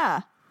saying.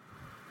 Yeah.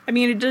 I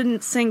mean, it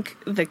didn't sink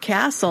the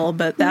castle,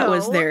 but that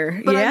was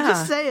their But I'm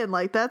just saying,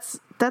 like that's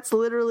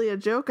literally a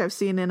joke I've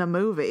seen in a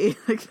movie.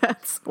 Like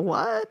that's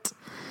what.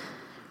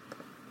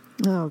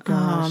 Oh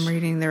gosh. Oh, I'm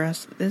reading the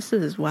rest. This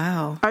is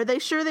wow. Are they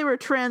sure they were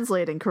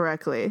translating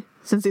correctly?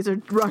 Since these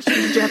are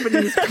Russian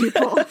Japanese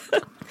people.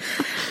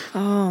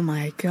 Oh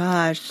my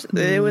gosh.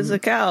 It was a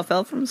cow,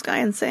 fell from the sky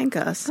and sank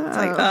us. It's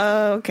like,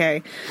 oh,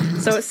 okay.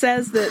 So it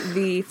says that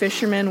the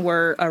fishermen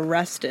were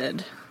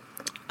arrested.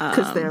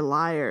 Because they're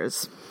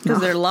liars.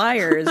 Because they're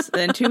liars.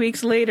 Then 2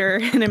 weeks later,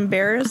 an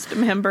embarrassed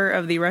member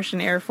of the Russian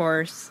Air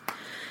Force.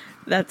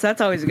 That's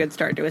always a good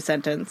start to a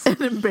sentence.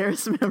 An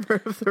embarrassed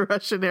member of the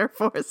Russian Air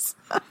Force.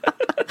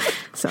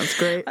 Sounds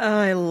great. Oh,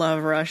 I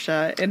love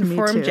Russia. too.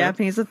 Informed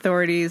Japanese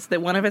authorities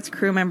that one of its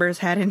crew members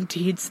had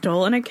indeed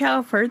stolen a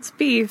cow for its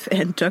beef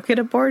and took it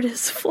aboard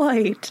his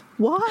flight.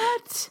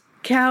 What?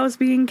 Cows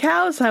being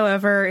cows,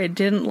 however, it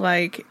didn't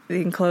like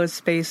the enclosed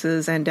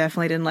spaces and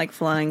definitely didn't like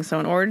flying. So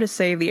in order to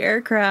save the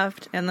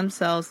aircraft and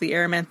themselves, the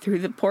airmen threw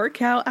the poor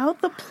cow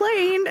out the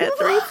plane at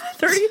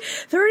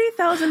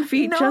 30,000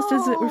 feet just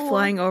as it were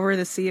flying over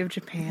the Sea of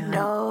Japan.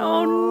 No.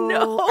 Oh,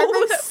 no. And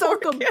they That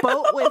sunk poor a cow.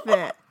 boat with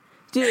it.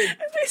 Dude,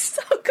 They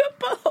sunk a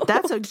boat.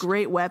 that's a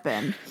great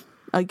weapon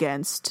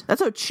against.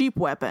 That's a cheap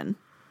weapon.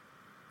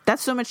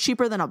 That's so much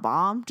cheaper than a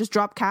bomb. Just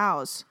drop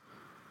cows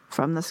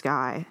from the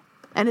sky.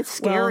 And it's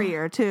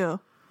scarier, too.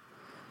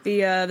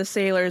 The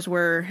sailors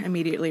were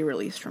immediately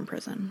released from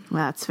prison.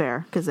 That's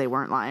fair, because they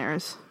weren't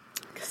liars.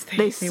 'Cause They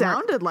weren't-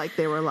 sounded like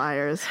they were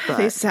liars, but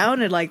They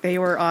sounded like they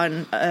were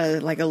on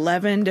like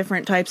 11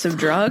 different types of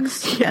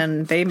drugs,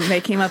 and they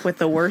came up with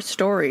the worst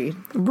story.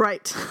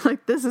 right.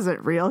 Like, this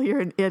isn't real. You're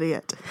an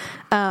idiot.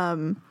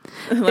 Like,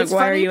 It's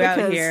why are funny you out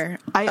because here?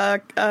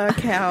 I- A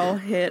cow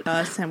hit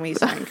us and we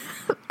sank.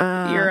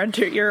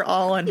 You're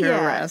all under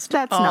arrest.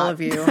 That's all not,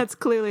 of you. That's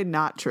clearly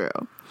not true.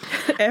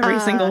 Every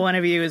single one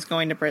of you is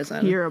going to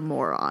prison. You're a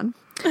moron.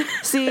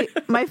 See,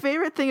 my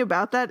favorite thing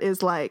about that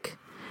is like,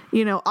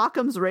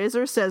 Occam's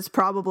razor says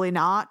probably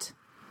not.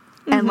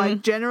 And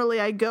like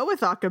generally I go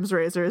with Occam's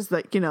razor is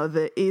that,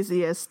 the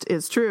easiest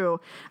is true.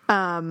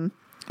 And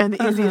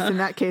the easiest in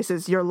that case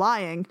is you're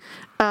lying.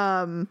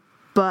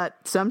 But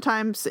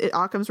sometimes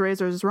Occam's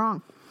razor is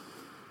wrong.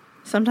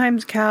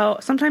 Sometimes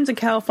a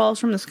cow falls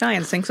from the sky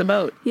and sinks a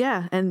boat.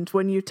 Yeah, and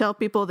when you tell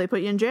people, they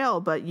put you in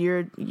jail, but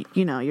you're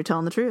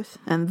telling the truth,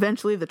 and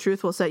eventually the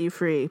truth will set you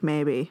free.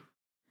 Maybe.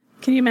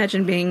 Can you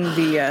imagine being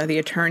the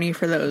attorney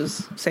for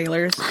those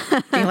sailors?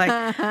 Being like,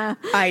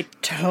 I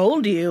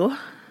told you.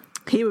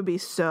 He would be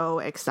so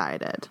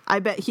excited. I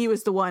bet he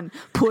was the one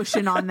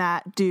pushing on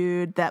that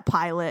dude, that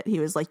pilot. He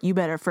was like, "You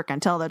better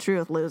frickin' tell the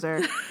truth,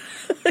 loser."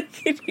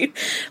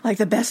 Like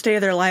the best day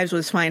of their lives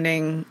was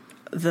finding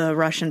the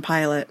Russian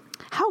pilot.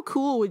 How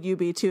cool would you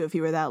be, too, if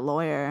you were that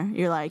lawyer?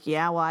 You're like,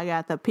 yeah, well, I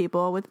got the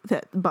people with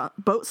the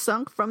boat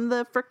sunk from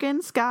the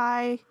frickin'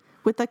 sky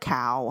with a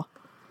cow.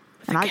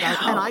 And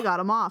I got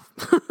them off.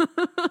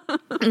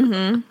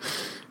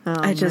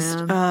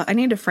 Oh, I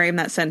need to frame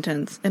that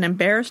sentence. An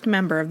embarrassed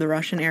member of the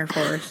Russian Air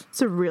Force.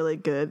 It's a really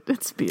good.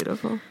 It's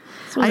beautiful.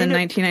 This was in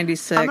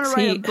 1996. I'm going to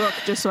write a book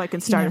just so I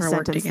can start a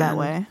sentence that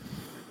way.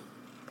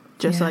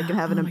 Just so I can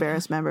have an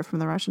embarrassed member from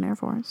the Russian Air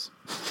Force.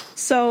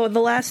 So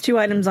the last two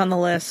items on the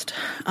list,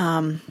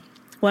 one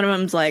of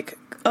them's like,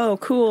 oh,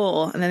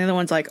 cool. And then the other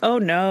one's like, oh,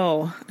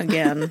 no,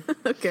 again.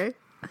 Okay.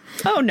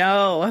 Oh,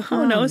 no.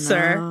 Oh, no,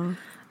 sir.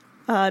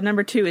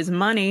 Number 2 is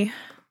money.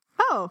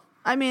 Oh,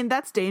 I mean,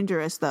 that's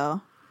dangerous,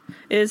 though.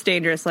 It is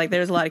dangerous. Like,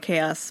 there's a lot of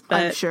chaos.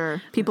 But I'm sure.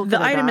 People could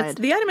have died.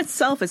 The item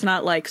itself is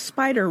not like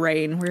spider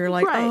rain, where you're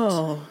like, right.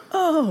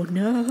 oh,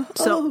 no.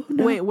 So,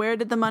 no. Wait, where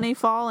did the money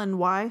fall and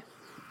why?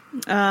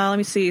 Let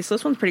me see. So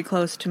this one's pretty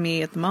close to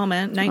me at the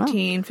moment.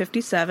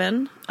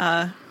 1957.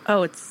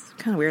 It's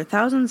kind of weird.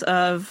 Thousands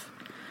of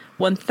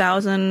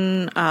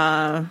 1,000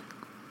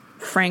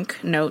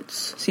 franc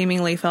notes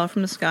seemingly fell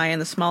from the sky in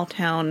the small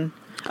town.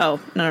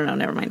 Oh, no,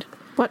 never mind.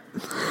 What?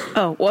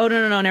 Oh, well,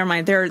 no, never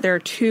mind. There are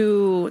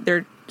two.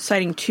 They're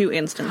citing 2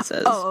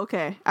 instances. Oh,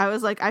 okay. I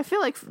was like, I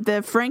feel like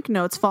the franc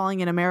notes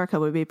falling in America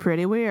would be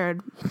pretty weird.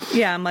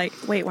 Yeah, I'm like,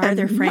 wait, why are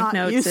there franc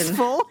notes?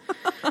 Useful?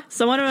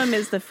 So one of them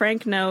is the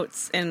franc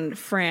notes in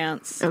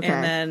France. Okay,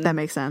 and then that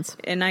makes sense.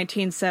 In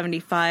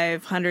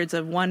 1975, hundreds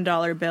of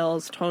 $1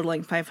 bills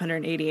totaling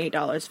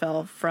 $588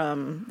 fell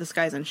from the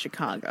skies in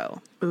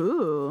Chicago.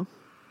 Ooh.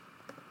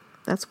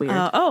 That's weird.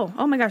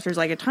 Oh my gosh, there's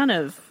like a ton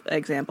of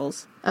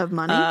examples. Of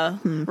money?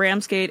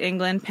 Ramsgate,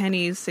 England,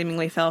 pennies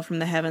seemingly fell from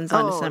the heavens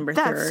on December 3rd.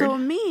 That's so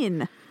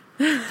mean.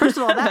 First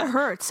of all, that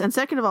hurts. And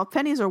second of all,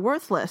 pennies are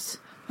worthless.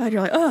 And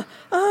you're like,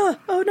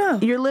 oh no.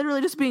 You're literally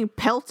just being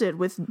pelted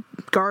with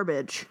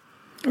garbage.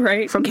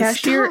 Right. From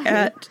cashier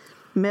at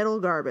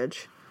metal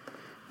garbage.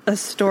 A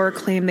store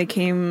claimed they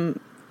came...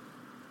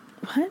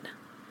 What?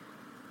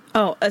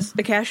 Oh,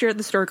 the cashier at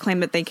the store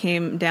claimed that they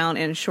came down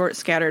in short,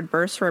 scattered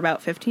bursts for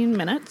about 15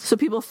 minutes. So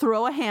people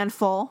throw a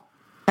handful,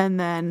 and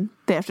then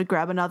they have to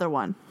grab another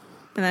one.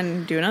 And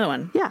then do another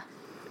one. Yeah.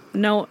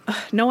 No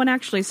one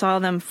actually saw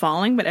them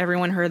falling, but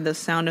everyone heard the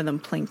sound of them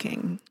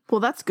plinking.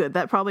 Well, that's good.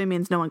 That probably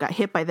means no one got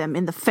hit by them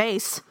in the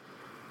face.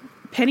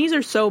 Pennies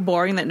are so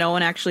boring that no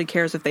one actually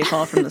cares if they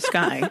fall from the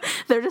sky.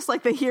 They're just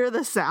like, they hear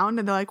the sound,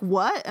 and they're like,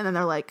 what? And then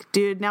they're like,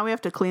 dude, now we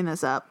have to clean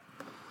this up.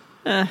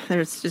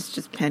 There's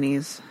just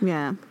pennies.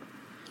 Yeah.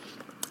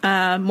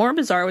 More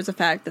bizarre was the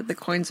fact that the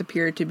coins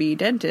appeared to be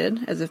dented,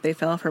 as if they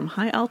fell from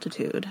high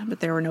altitude, but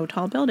there were no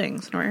tall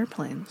buildings nor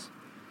airplanes.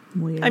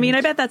 Weird. I mean,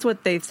 I bet that's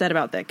what they said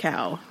about that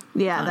cow.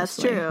 Yeah,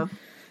 honestly. That's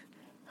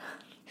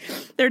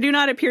true. There do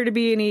not appear to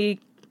be any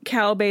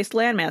cow-based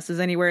landmasses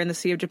anywhere in the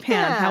Sea of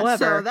Japan. Yeah,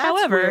 however, so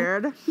that's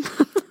weird.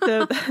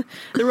 the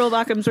rule of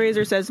Occam's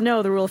razor says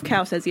no. The rule of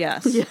cow says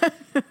yes. Yeah,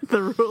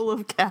 the rule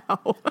of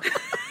cow.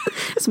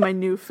 It's my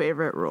new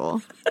favorite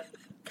rule.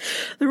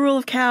 The rule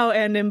of cow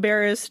and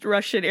embarrassed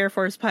Russian Air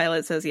Force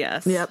pilot says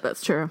yes. Yep,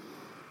 that's true.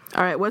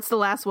 All right, what's the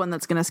last one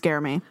that's going to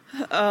scare me?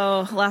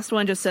 Oh, last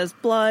one just says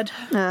blood.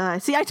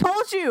 See, I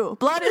told you!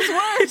 Blood is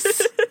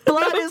worse!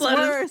 Blood is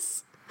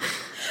worse!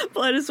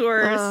 Blood is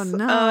worse. Oh,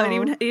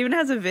 no. It even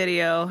has a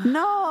video.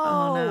 No!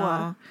 Oh,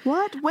 no.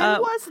 What? When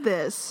was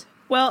this?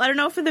 Well, I don't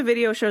know if the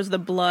video shows the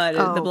blood.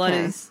 Oh, the blood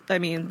okay. is... I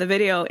mean, the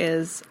video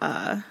is...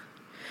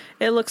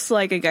 it looks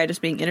like a guy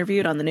just being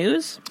interviewed on the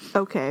news.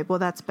 Okay, well,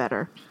 that's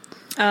better.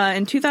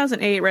 In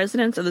 2008,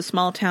 residents of the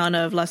small town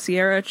of La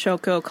Sierra,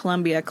 Choco,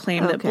 Colombia,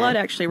 claimed that blood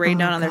actually rained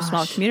down on their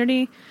small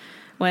community.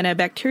 When a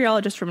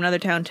bacteriologist from another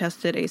town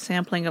tested a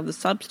sampling of the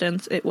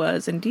substance, it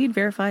was indeed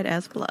verified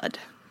as blood.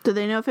 Do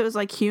they know if it was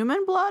like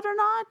human blood or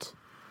not?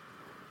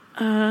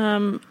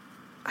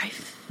 I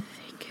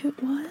think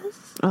it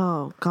was.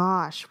 Oh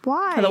gosh,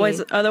 why?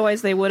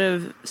 Otherwise they would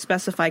have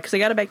specified, because they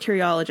got a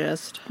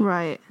bacteriologist,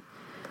 right?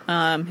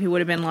 Who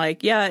would have been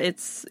like, yeah,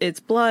 it's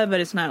blood,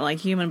 but it's not like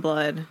human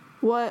blood.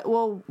 What?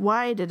 Well,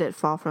 why did it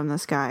fall from the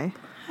sky?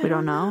 We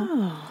don't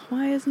know.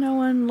 Why is no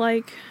one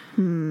like?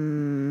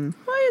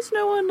 Why is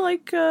no one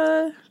like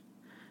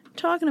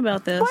talking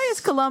about this? Why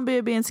is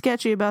Colombia being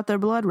sketchy about their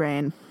blood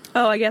rain?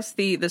 Oh, I guess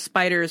the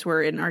spiders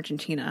were in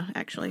Argentina,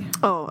 actually.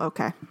 Oh,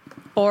 okay.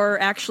 Or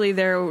actually,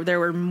 there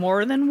were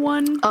more than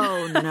one.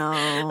 Oh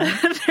no!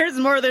 There's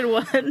more than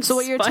one. So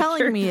what you're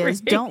telling me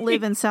is, don't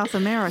live in South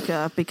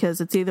America because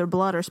it's either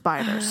blood or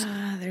spiders.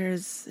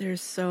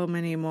 There's so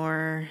many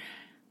more.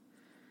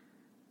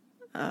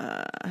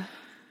 I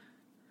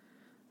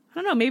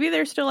don't know. Maybe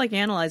they're still like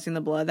analyzing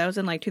the blood. That was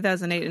in like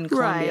 2008 in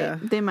Colombia.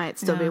 Right. They might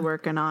still be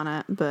working on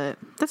it, but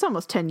that's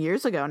almost 10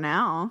 years ago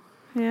now.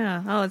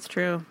 Yeah. Oh, that's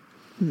true.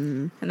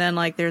 And then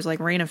like there's like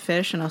rain of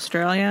fish in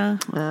Australia.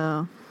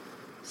 Oh.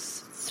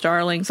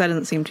 Starlings. That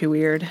doesn't seem too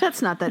weird.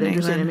 That's not that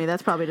interesting to me.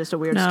 That's probably just a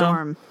weird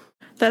storm.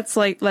 That's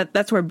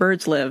where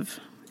birds live.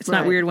 It's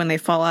not weird when they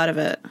fall out of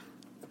it.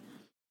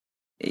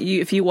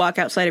 If you walk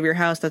outside of your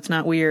house, that's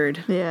not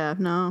weird. Yeah,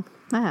 no,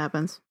 that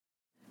happens.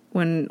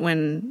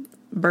 When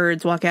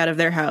birds walk out of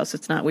their house,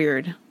 it's not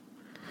weird.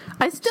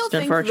 I still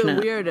think the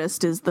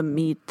weirdest is the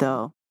meat,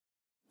 though.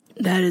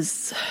 That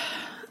is...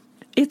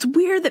 It's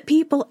weird that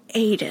people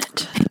ate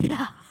it.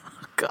 Yeah.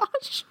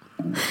 Gosh.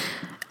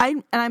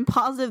 I'm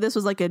positive this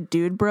was like a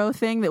dude bro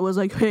thing that was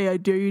like, hey, I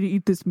dare you to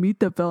eat this meat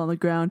that fell on the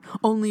ground.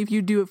 Only if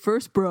you do it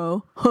first,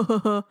 bro.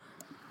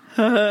 And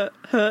And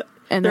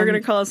they're then- going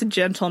to call us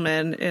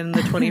gentlemen in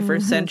the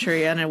 21st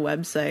century on a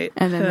website.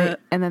 And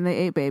then they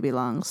ate baby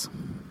lungs.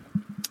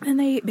 And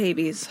they ate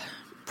babies.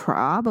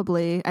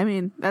 Probably. I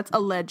mean, that's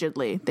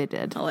allegedly they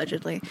did.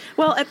 Allegedly.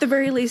 Well, at the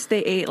very least,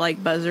 they ate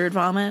like buzzard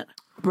vomit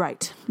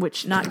Right.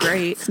 Which Not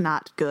great. It's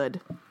not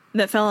good.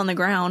 that fell on the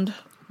ground.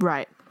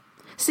 Right.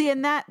 See,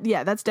 and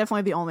that's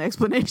definitely the only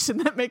explanation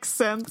that makes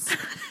sense.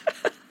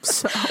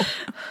 So,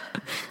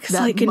 Because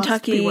that like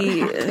must be what Kentucky,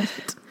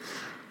 happened.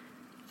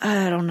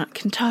 I don't know.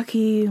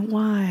 Kentucky,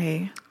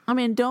 why? I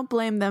mean, don't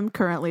blame them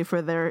currently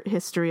for their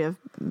history of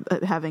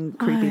having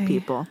creepy Why?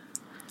 people.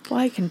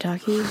 Why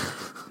Kentucky?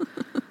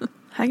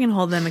 I can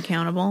hold them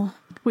accountable.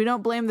 We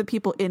don't blame the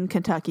people in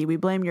Kentucky. We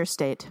blame your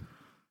state.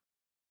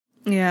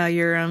 Yeah,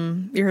 your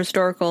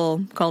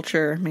historical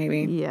culture,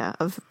 maybe. Yeah,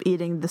 of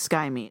eating the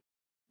sky meat.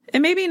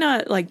 And maybe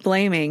not like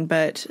blaming,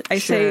 but I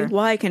say, Sure.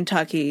 why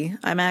Kentucky?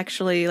 I'm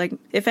actually like,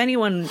 if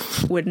anyone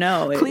would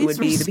know, it Please would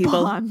be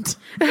respond.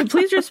 the people.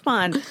 Please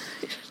respond.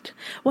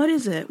 What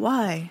is it?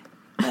 Why?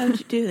 Why would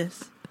you do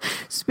this?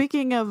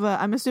 Speaking of,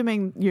 I'm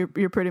assuming you're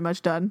pretty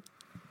much done.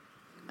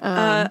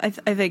 I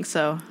think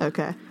so.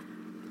 Okay.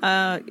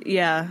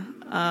 Yeah.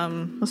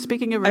 Well,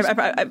 speaking of,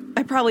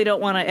 I probably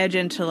don't want to edge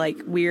into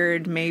like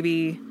weird,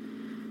 maybe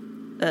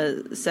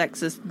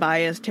sexist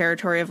bias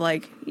territory of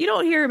like, you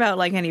don't hear about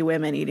like any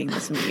women eating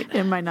this meat.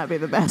 it might not be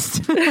the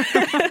best.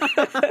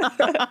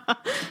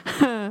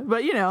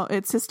 But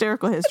it's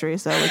hysterical history,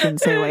 so we can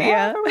say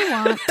whatever we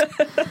want.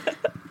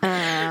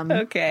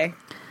 Okay.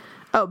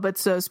 Oh, but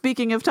so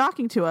speaking of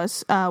talking to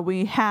us,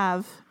 we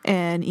have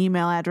an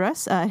email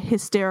address,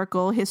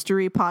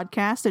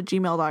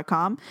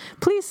 hystericalhistorypodcast@gmail.com.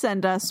 Please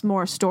send us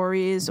more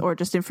stories or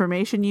just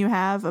information you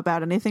have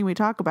about anything we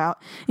talk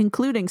about,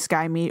 including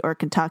sky meat or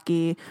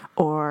Kentucky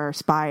or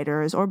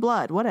spiders or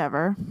blood,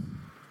 whatever.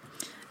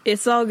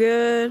 It's all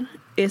good.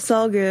 It's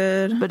all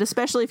good. But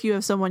especially if you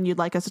have someone you'd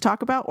like us to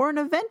talk about or an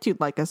event you'd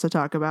like us to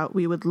talk about,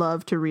 we would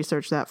love to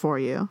research that for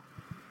you.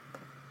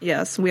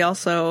 Yes, we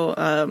also,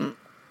 I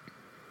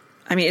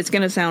mean, it's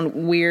going to sound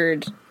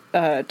weird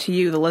to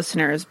you, the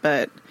listeners,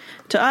 but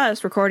to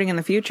us, recording in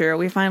the future,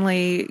 we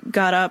finally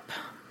got up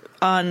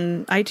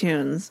on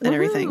iTunes and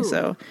everything. Woohoo.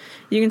 So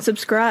you can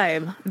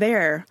subscribe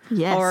there.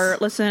 Yes. Or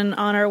listen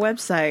on our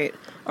website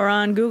or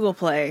on Google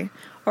Play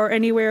or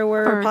anywhere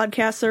where Or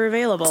podcasts are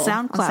available.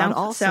 SoundCloud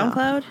also.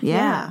 SoundCloud?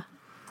 Yeah.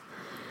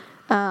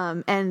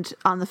 And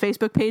on the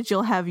Facebook page,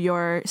 you'll have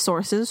your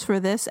sources for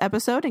this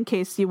episode in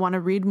case you want to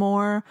read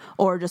more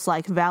or just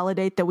like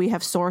validate that we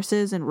have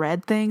sources and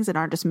read things and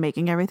aren't just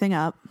making everything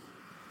up.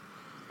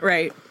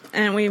 Right.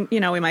 And we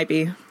might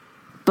be.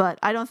 But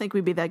I don't think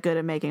we'd be that good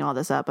at making all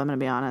this up, I'm going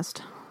to be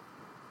honest.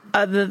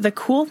 The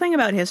cool thing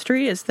about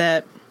history is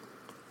that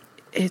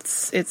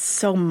it's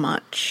so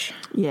much.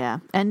 Yeah.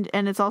 And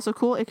it's also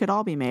cool. It could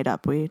all be made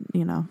up. We're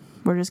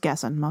just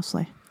guessing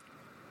mostly.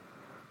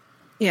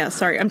 Yeah,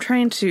 sorry. I'm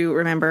trying to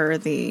remember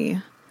the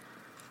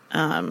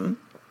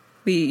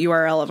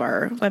URL of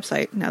our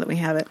website now that we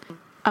have it.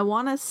 I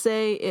want to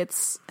say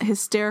it's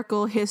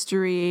Hysterical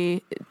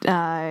History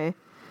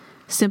Simplecast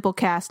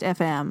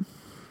FM.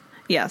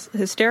 Yes,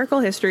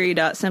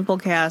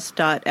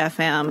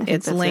 hystericalhistory.simplecast.fm.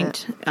 It's that's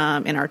linked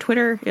in our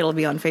Twitter. It'll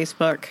be on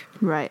Facebook.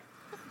 Right.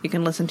 You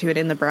can listen to it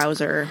in the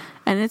browser.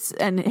 And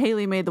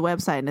Haley made the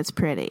website and it's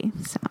pretty.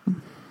 So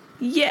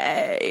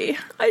Yay!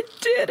 I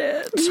did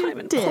it. I'm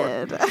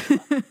important.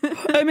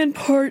 I'm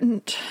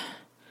important.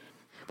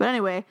 But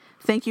anyway,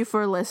 thank you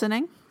for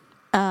listening.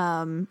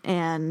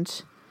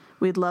 And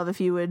we'd love if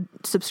you would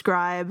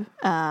subscribe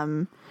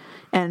and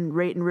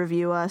rate and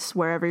review us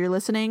wherever you're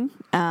listening.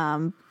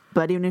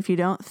 But even if you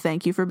don't,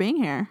 thank you for being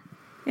here.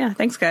 Yeah,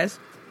 thanks, guys.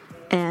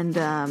 And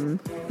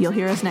you'll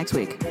hear us next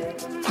week.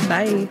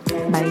 Bye.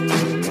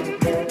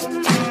 Bye.